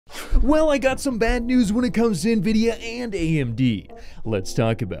Well, I got some bad news when it comes to Nvidia and AMD. Let's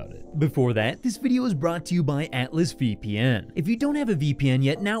talk about it. Before that, this video is brought to you by Atlas VPN. If you don't have a VPN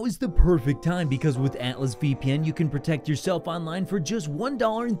yet, now is the perfect time because with Atlas VPN, you can protect yourself online for just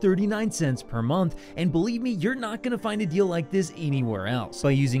 $1.39 per month. And believe me, you're not going to find a deal like this anywhere else.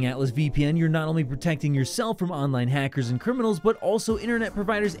 By using Atlas VPN, you're not only protecting yourself from online hackers and criminals, but also internet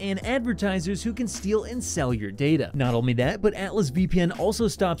providers and advertisers who can steal and sell your data. Not only that, but Atlas VPN also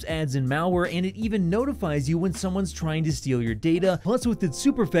stops ads and malware, and it even notifies you when someone's trying to steal your data. Plus, with its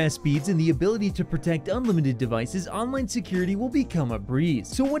super fast speeds and the ability to protect unlimited devices, online security will become a breeze.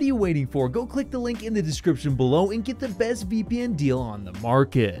 So what are you waiting for? Go click the link in the description below and get the best VPN deal on the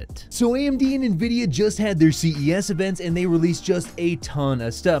market. So AMD and Nvidia just had their CES events and they released just a ton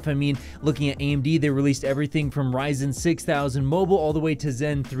of stuff. I mean, looking at AMD, they released everything from Ryzen 6000 mobile all the way to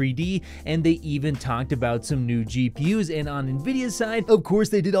Zen 3D, and they even talked about some new GPUs. And on Nvidia's side, of course,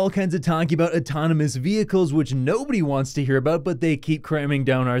 they did all kinds of talking about autonomous vehicles, which nobody wants to hear about, but they keep cramming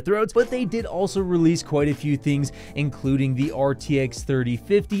down our throats. But they did also release quite a few things, including the RTX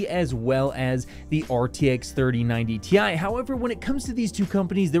 3050 as well as the RTX 3090 Ti. However, when it comes to these two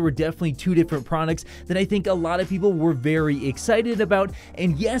companies, there were definitely two different products that I think a lot of people were very excited about.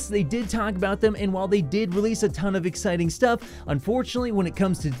 And yes, they did talk about them, and while they did release a ton of exciting stuff, unfortunately, when it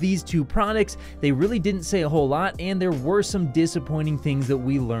comes to these two products, they really didn't say a whole lot, and there were some disappointing things that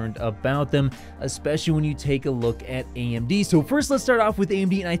we learned about them, especially when you take a look at AMD. So first, let's start off with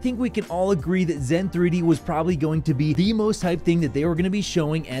AMD, and I think we can all agree that Zen 3D was probably going to be the most hyped thing that they were going to be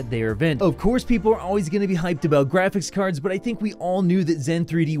showing at their event. Of course, people are always going to be hyped about graphics cards, but I think we all knew that Zen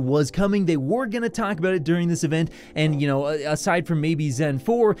 3D was coming. They were going to talk about it during this event, and you know, aside from maybe Zen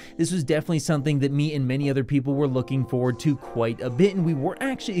 4, this was definitely something that me and many other people were looking forward to quite a bit, and we were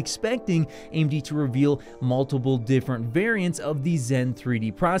actually expecting AMD to reveal multiple different variants of the Zen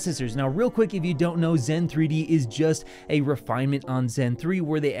 3D processors. Now, real quick, if you don't know, Zen 3D is just a refinement on Zen 3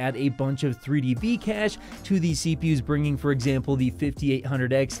 where they add a bunch of 3D V-cache to the CPUs, bringing, for example, the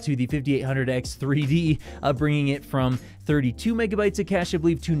 5800X to the 5800X 3D, bringing it from 32 megabytes of cache, I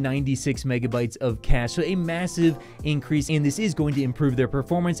believe, to 96 megabytes of cache. So a massive increase, and this is going to improve their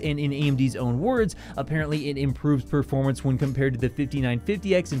performance. And in AMD's own words, apparently it improves performance when compared to the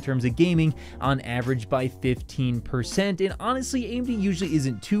 5950X in terms of gaming on average by 15%. And honestly, AMD usually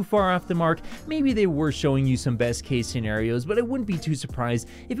isn't too far off the mark. Maybe they were showing you some best case scenarios, but I wouldn't be too surprised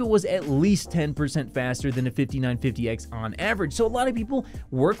if it was at least 10% faster than a 5950X on average. So a lot of people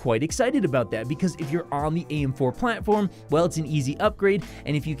were quite excited about that, because if you're on the AM4 platform, well, it's an easy upgrade,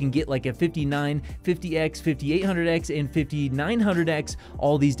 and if you can get like a 5950X, 5800X, and 5900X,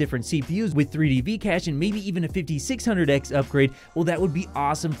 all these different CPUs with 3D V-cache, and maybe even a 5600X upgrade, well, that would be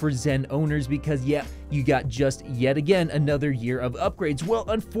awesome for Zen owners, because yeah, you got just yet again another year of upgrades. Well,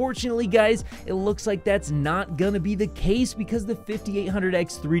 unfortunately, guys, it looks like that's not gonna be the case, because the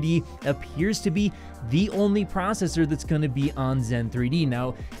 5800X 3D appears to be the only processor that's going to be on Zen 3D.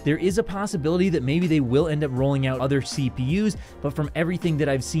 Now, there is a possibility that maybe they will end up rolling out other CPUs, but from everything that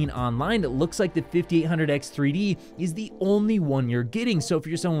I've seen online, it looks like the 5800X 3D is the only one you're getting. So if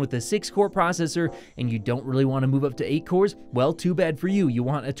you're someone with a 6-core processor and you don't really want to move up to 8 cores, well, too bad for you. You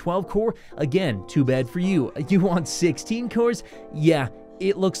want a 12-core? Again, too bad for you. You want 16 cores? Yeah,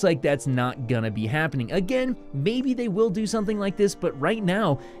 it looks like that's not gonna be happening. Again, maybe they will do something like this, but right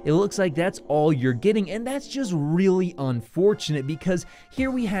now, it looks like that's all you're getting, and that's just really unfortunate, because here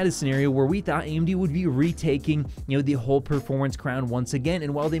we had a scenario where we thought AMD would be retaking, you know, the whole performance crown once again,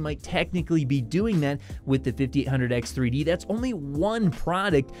 and while they might technically be doing that with the 5800X 3D, that's only one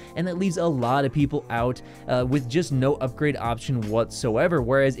product, and that leaves a lot of people out with just no upgrade option whatsoever,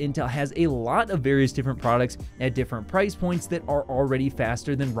 whereas Intel has a lot of various different products at different price points that are already faster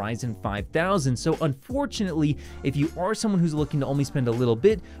than Ryzen 5000. So unfortunately, if you are someone who's looking to only spend a little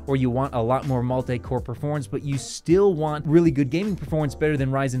bit, or you want a lot more multi-core performance, but you still want really good gaming performance better than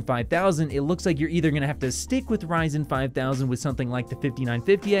Ryzen 5000, it looks like you're either going to have to stick with Ryzen 5000 with something like the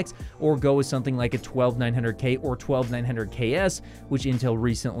 5950X, or go with something like a 12900K or 12900KS, which Intel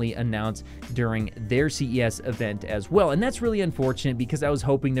recently announced during their CES event as well. And that's really unfortunate, because I was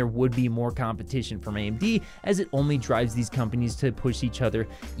hoping there would be more competition from AMD, as it only drives these companies to push each other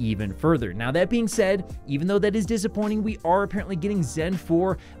even further. Now, that being said, even though that is disappointing, we are apparently getting Zen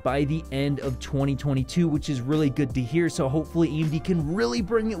 4 by the end of 2022, which is really good to hear. So hopefully AMD can really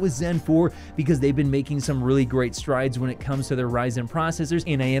bring it with Zen 4, because they've been making some really great strides when it comes to their Ryzen processors,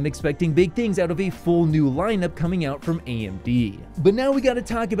 and I am expecting big things out of a full new lineup coming out from AMD. But now we got to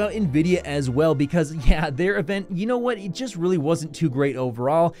talk about Nvidia as well, because yeah, their event, you know what, it just really wasn't too great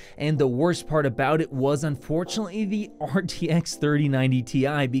overall, and the worst part about it was unfortunately the RTX 3090 3090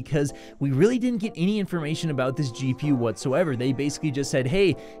 Ti because we really didn't get any information about this GPU whatsoever. They basically just said,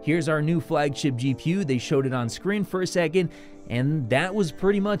 hey, here's our new flagship GPU. They showed it on screen for a second, and that was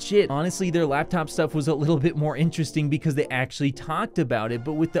pretty much it. Honestly, their laptop stuff was a little bit more interesting because they actually talked about it,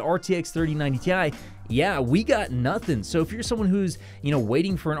 but with the RTX 3090 Ti, yeah, we got nothing. So if you're someone who's,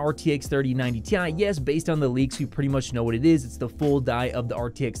 waiting for an RTX 3090 Ti, yes, based on the leaks, we pretty much know what it is. It's the full die of the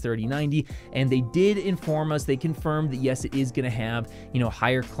RTX 3090, and they did inform us, they confirmed that yes, it is going to have,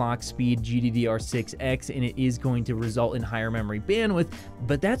 higher clock speed, GDDR6X, and it is going to result in higher memory bandwidth,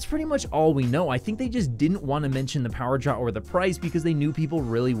 but that's pretty much all we know. I think they just didn't want to mention the power draw or the price because they knew people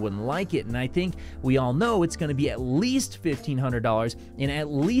really wouldn't like it, and I think we all know it's going to be at least $1,500 and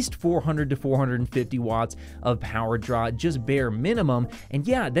at least 400 to 450 watts of power draw, just bare minimum. And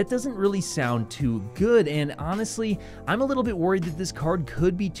yeah, that doesn't really sound too good, and honestly, I'm a little bit worried that this card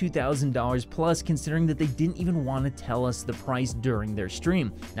could be $2,000 plus, considering that they didn't even want to tell us the price during their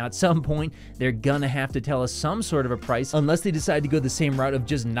stream. Now at some point, they're gonna have to tell us some sort of a price, unless they decide to go the same route of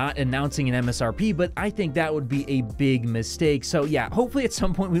just not announcing an MSRP, but I think that would be a big mistake. So yeah, hopefully at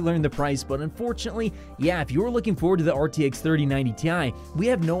some point we learn the price, but unfortunately, yeah, if you're looking forward to the RTX 3090 Ti, we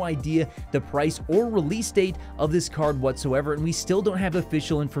have no idea the price or release date of this card whatsoever, and we still don't have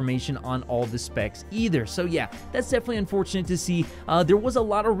official information on all the specs either. So yeah, that's definitely unfortunate to see. There was a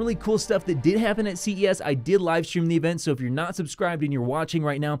lot of really cool stuff that did happen at CES. I did live stream the event, so if you're not subscribed and you're watching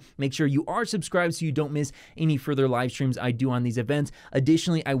right now, make sure you are subscribed so you don't miss any further live streams I do on these events.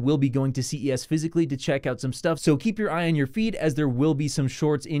 Additionally, I will be going to CES physically to check out some stuff, so keep your eye on your feed as there will be some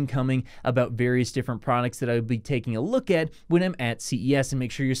shorts incoming about various different products that I will be taking a look at when I'm at CES, and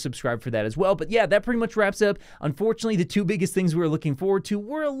make sure you're subscribed for that as well. But yeah, that pretty much wraps up. Unfortunately, the two biggest things we were looking forward to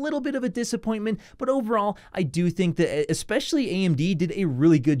were a little bit of a disappointment, but overall, I do think that especially AMD did a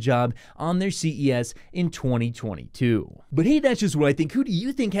really good job on their CES in 2022. But hey, that's just what I think. Who do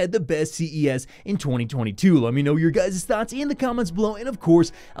you think had the best CES in 2022? Let me know your guys' thoughts in the comments below, and of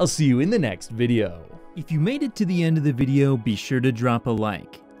course, I'll see you in the next video. If you made it to the end of the video, be sure to drop a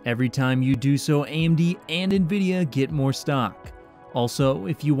like. Every time you do so, AMD and Nvidia get more stock. Also,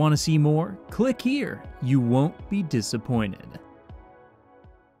 if you want to see more, click here. You won't be disappointed.